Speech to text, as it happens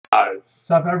What's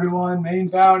up, everyone? Main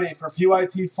bounty for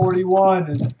PYT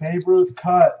 41 is Babe Ruth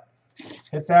cut.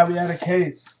 Hit that, we had a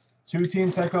case. 2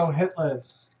 teams that go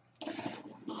hitless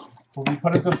will be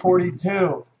put into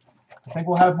 42. I think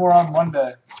we'll have more on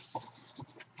Monday.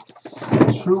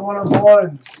 True one of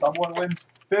ones. Someone wins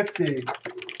 50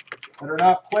 that are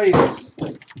not plates.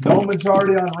 No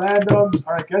majority on randoms.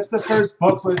 All right, guess the first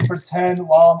booklet for 10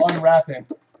 while I'm unwrapping.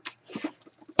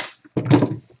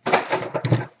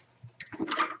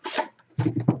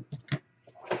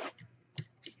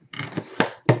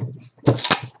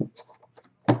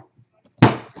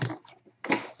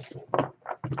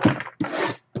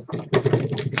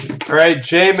 All right,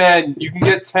 J-Man, you can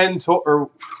get 10 or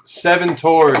 7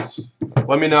 towards.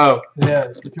 Let me know. Yeah,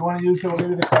 if you want to use it, we'll give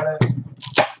you the credit.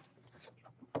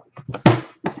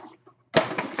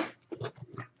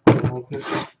 We'll pick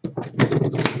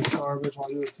garbage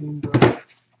while you do a team draw.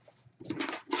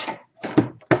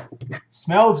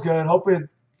 Smells good. Hope it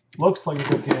looks like a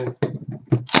good case.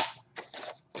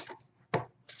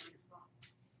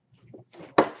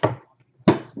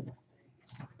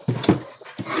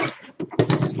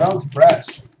 Smells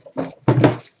fresh.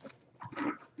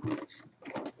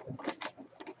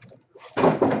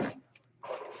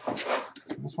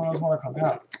 This one doesn't want to come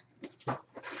out.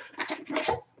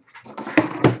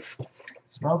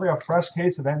 Smells like a fresh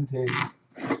case of NT.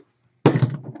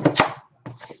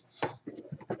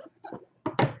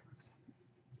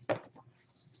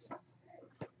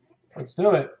 Let's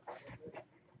do it.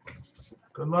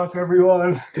 Good luck,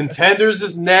 everyone. Contenders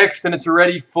is next, and it's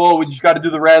already full. We just got to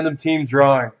do the random team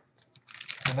drawing.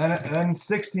 And then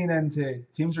 16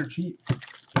 NT. Teams are cheap.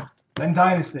 Then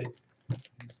Dynasty.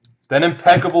 Then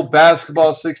Impeccable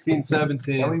Basketball 16-17.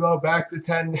 Then we go back to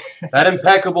 10. That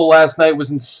Impeccable last night was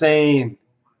insane.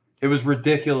 It was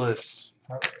ridiculous.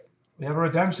 We have a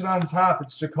redemption on top.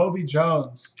 It's Jacoby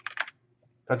Jones.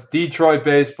 That's Detroit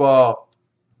baseball.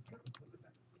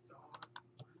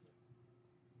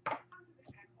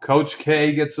 Coach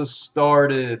K gets us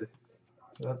started.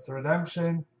 So that's the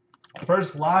redemption.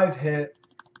 First live hit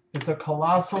is a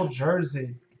colossal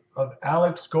jersey of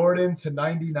Alex Gordon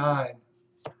 /99.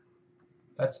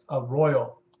 That's a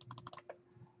Royal.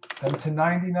 And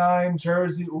 /99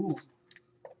 jersey, ooh,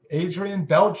 Adrian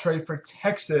Beltre for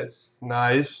Texas.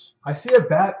 Nice. I see a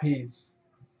bat piece.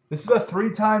 This is a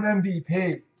 3-time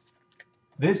MVP.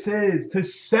 This is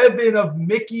 /7 of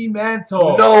Mickey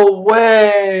Mantle. No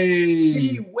way.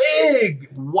 B-Wig.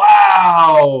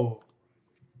 Wow.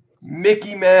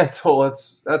 Mickey Mantle.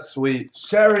 That's sweet.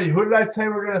 Sherry, who did I say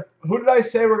we're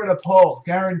gonna pull?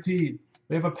 Guaranteed.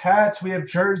 We have a patch, we have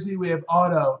jersey, we have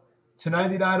auto.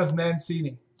 /99 of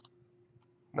Mancini.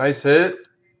 Nice hit.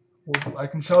 Well, I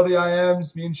can show the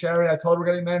IMs. Me and Sherry, I told her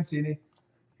we're getting Mancini.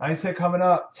 Nice hit coming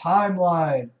up.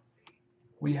 Timeline.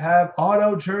 We have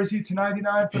auto jersey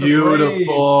 /99 for the Braves.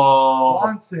 Beautiful.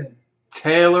 Swanson.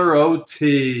 Taylor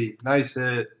OT. Nice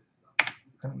hit.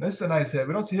 And this is a nice hit.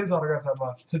 We don't see his autograph that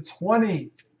much. /20.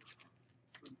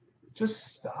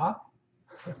 Just stop.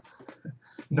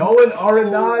 Nolan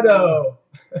Arenado.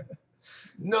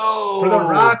 No. For the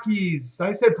Rockies.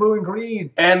 Nice hit, blue and green.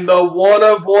 And the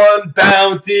 1-of-1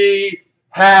 bounty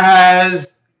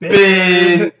has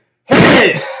been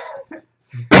hit.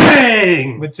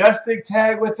 Bang! Majestic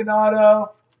tag with an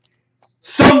auto.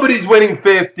 Somebody's winning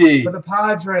 50. For the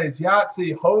Padres,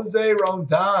 Yahtzee, Jose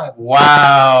Rondon.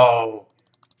 Wow.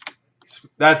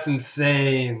 That's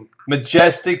insane.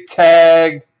 Majestic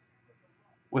tag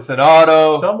with an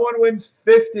auto. Someone wins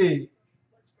 50.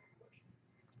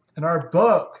 And our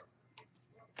book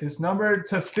is numbered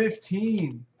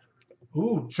 /15.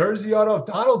 Ooh, jersey auto of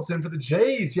Donaldson for the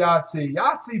Jays, Yahtzee.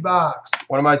 Yahtzee box.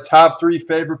 One of my top 3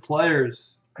 favorite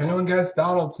players. Anyone guess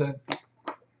Donaldson?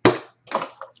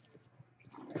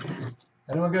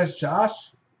 Anyone guess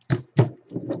Josh?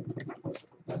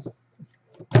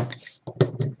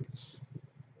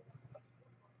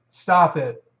 Stop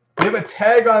it. We have a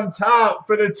tag on top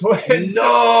for the Twins.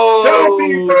 No!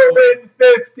 Toby Bourbon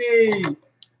 50.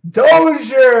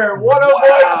 Dozier,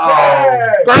 101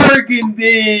 tag.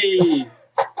 Burgundy!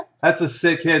 That's a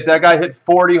sick hit. That guy hit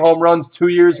 40 home runs 2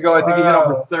 years ago. I think he hit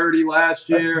over 30 last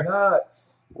year. That's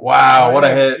nuts. Wow, what a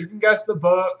hit. You can guess the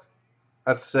book.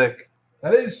 That's sick.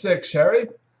 That is sick, Sherry.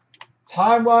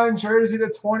 Timeline jersey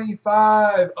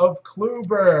 /25 of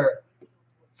Kluber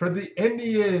for the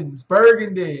Indians.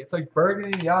 Burgundy. It's like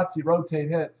Burgundy and Yahtzee rotate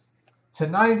hits.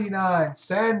 /99.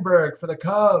 Sandberg for the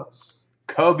Cubs.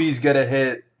 Kobe's get a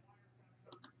hit.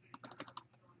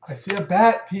 I see a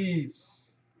bat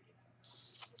piece.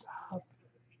 Stop.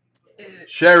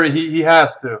 Sherry, he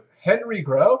has to. Henry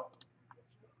Groh.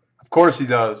 Of course he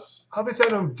does. Obviously, I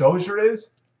know who Dozier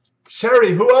is.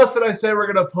 Sherry, who else did I say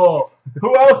we're going to pull?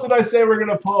 Who else did I say we're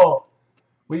going to pull?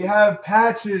 We have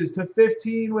patches to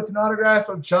 15 with an autograph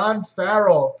of John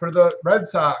Farrell for the Red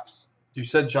Sox. You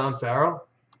said John Farrell?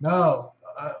 No,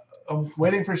 I'm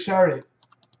waiting for Sherry.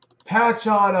 Patch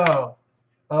auto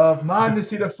of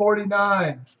Mondesi to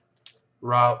 49.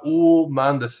 Raul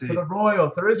Mondesi. For the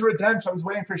Royals. There is a redemption. I was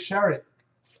waiting for Sherry.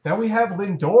 Then we have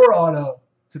Lindor auto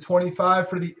to 25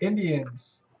 for the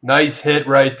Indians. Nice hit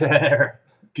right there.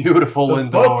 Beautiful the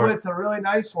Lindor. Booklet's a really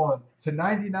nice one. To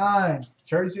 99.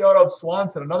 Jersey auto of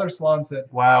Swanson. Another Swanson.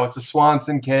 Wow, it's a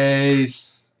Swanson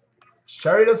case.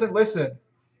 Sherry doesn't listen.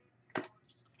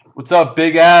 What's up,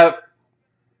 Big App?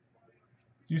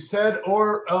 You said,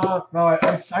 or, no,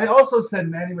 I also said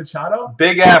Manny Machado.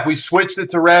 Big App, we switched it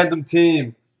to random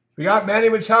team. We got Manny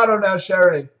Machado now,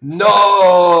 Sherry.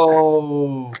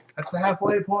 No! That's the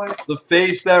halfway point. The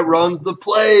face that runs the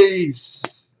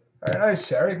place. Very nice,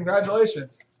 Sherry.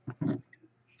 Congratulations. All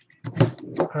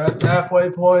right, that's the halfway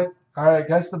point. All right,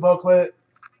 guess the booklet.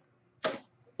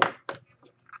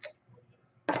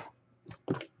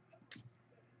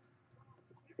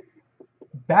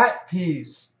 Bat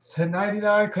piece to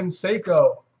 99,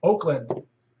 Canseco, Oakland.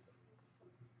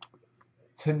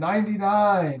 To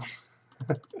 99,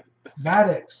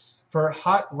 Maddox for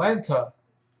Atlanta.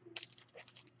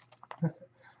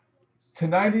 To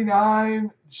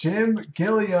 99, Jim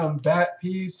Gilliam, bat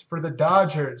piece for the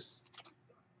Dodgers.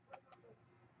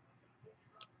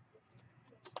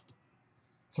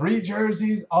 3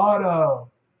 jerseys auto.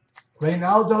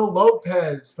 Reynaldo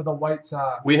Lopez for the White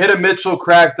Sox. We hit a Mitchell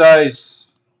cracked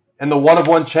ice and the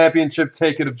 1-of-1 championship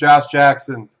ticket of Josh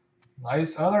Jackson.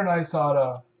 Nice, other nice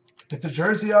auto. It's a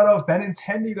jersey auto of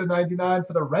Benintendi to 99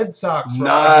 for the Red Sox.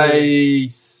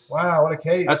 Nice. Wow, what a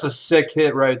case. That's a sick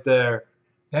hit right there.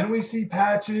 Then we see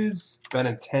patches.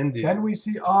 Benintendi. Then we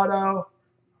see auto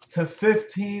to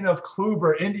 15 of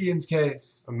Kluber, Indians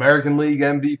case. American League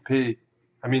MVP.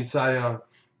 I mean, Cy Young.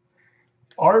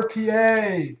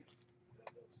 RPA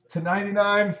to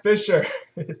 99, Fisher.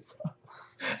 It's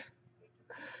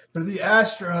for the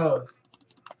Astros.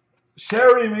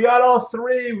 Sherry, we got all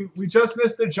 3. We just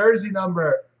missed the jersey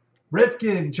number.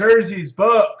 Ripken, jerseys,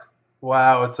 book.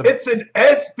 Wow, it's an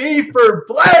SB for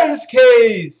Blez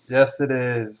case. Yes, it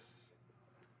is.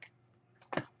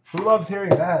 Who loves hearing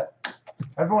that?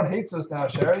 Everyone hates us now,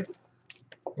 Sherry.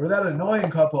 We're that annoying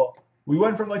couple. We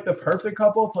went from like the perfect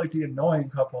couple to like the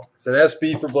annoying couple. It's an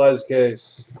SB for Blez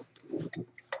case.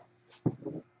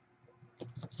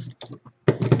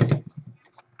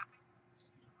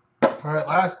 All right,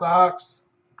 last box.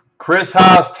 Chris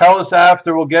Haas, tell us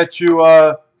after. We'll get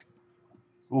you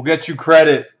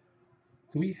credit.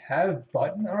 Do we have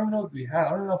button? I don't know if we have.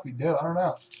 I don't know if we do. I don't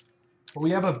know. But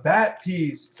we have a bat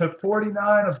piece to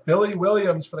 49 of Billy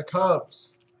Williams for the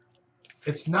Cubs.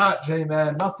 It's not,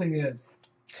 J-Man. Nothing is.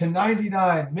 To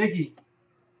 99, Miggy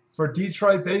for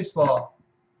Detroit baseball.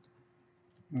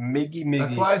 Miggy.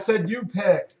 That's why I said you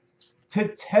pick. To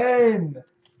 10,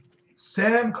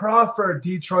 Sam Crawford,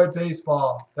 Detroit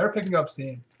baseball. They're picking up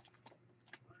steam.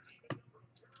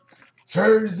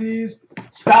 Jerseys.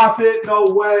 Stop it. No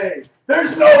way.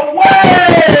 There's no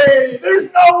way.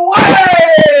 There's no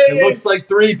way. It looks like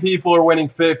 3 people are winning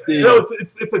 50. No,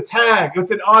 it's a tag.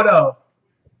 It's an auto.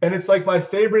 And it's like my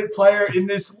favorite player in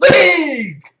this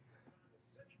league.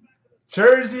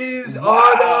 Jerseys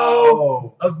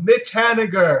auto of Mitch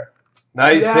Haniger.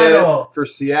 Nice Seattle. hit for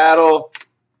Seattle.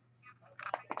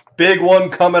 Big one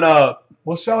coming up.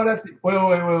 We'll show it at the...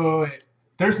 Wait.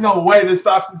 There's no way. This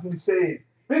box is insane.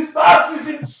 This box is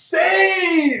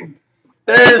insane.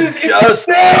 There's just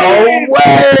no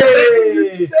way.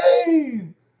 This is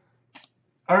insane.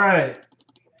 All right.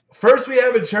 First, we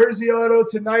have a jersey auto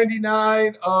to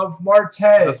 99 of Marte.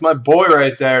 That's my boy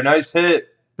right there. Nice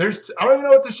hit. I don't even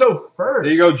know what to show first.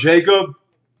 There you go, Jacob.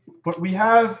 But we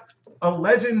have a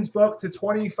Legends book to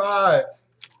 25.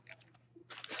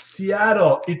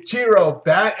 Seattle, Ichiro,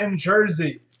 bat and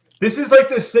jersey. This is like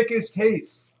the sickest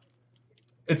case.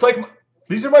 It's like,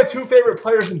 these are my 2 favorite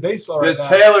players in baseball right now.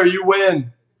 Taylor, you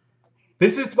win.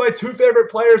 This is my 2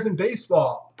 favorite players in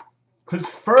baseball. Because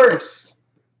first,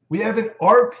 we have an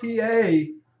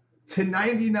RPA to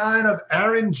 99 of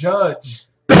Aaron Judge.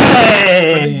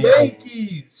 Bang! For the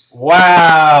Yankees.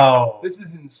 Wow. This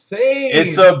is insane.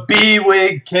 It's a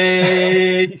B-Wig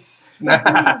case. This is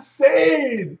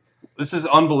insane. This is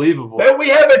unbelievable. Then we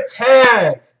have a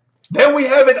tag. Then we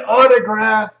have an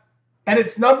autograph. And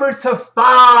it's numbered to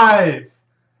 5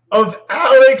 of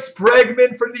Alex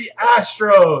Bregman for the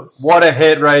Astros. What a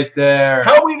hit right there.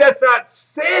 Tell me that's not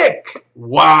sick.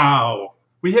 Wow.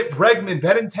 We hit Bregman,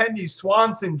 Benintendi,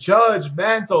 Swanson, Judge,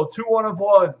 Mantle, 2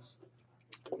 1-of-1s.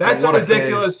 That's a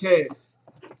ridiculous case.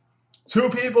 2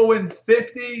 people win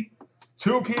 50.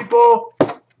 2 people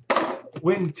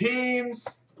win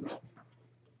teams.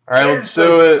 All right, let's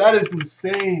do it. That is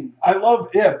insane. I love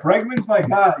it. Yeah, Bregman's my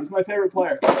guy. He's my favorite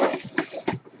player.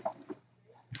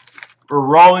 We're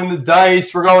rolling the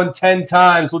dice. We're going 10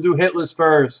 times. We'll do hitless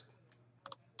first.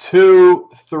 2,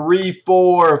 3,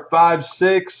 4, 5,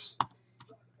 6,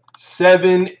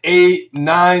 7, 8,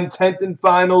 9. 10th and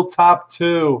final, top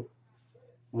 2.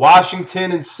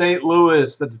 Washington and St.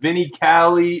 Louis. That's Vinny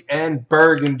Cali and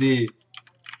Burgundy.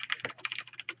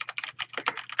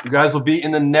 You guys will be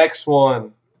in the next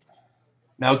one.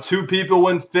 Now 2 people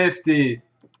win 50.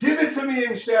 Give it to me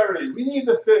and Sherry. We need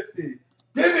the 50.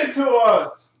 Give it to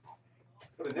us.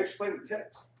 The Knicks playing the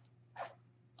tips.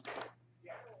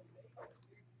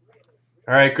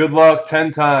 All right, good luck.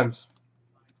 10 times.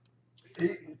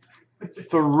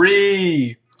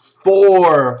 3,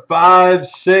 4, 5,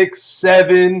 6,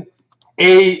 7,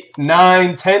 8,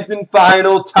 9. 10th and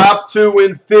final. Top 2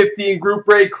 win 50 in group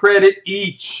break credit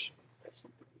each.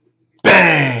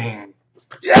 Bang!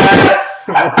 Yes!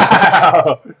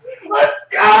 Wow! Let's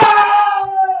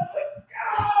go!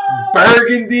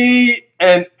 Burgundy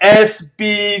and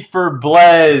SB for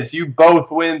Blez. You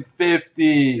both win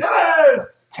 50.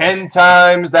 Yes! 10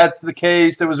 times. That's the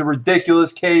case. It was a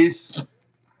ridiculous case.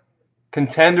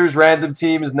 Contenders random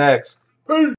team is next.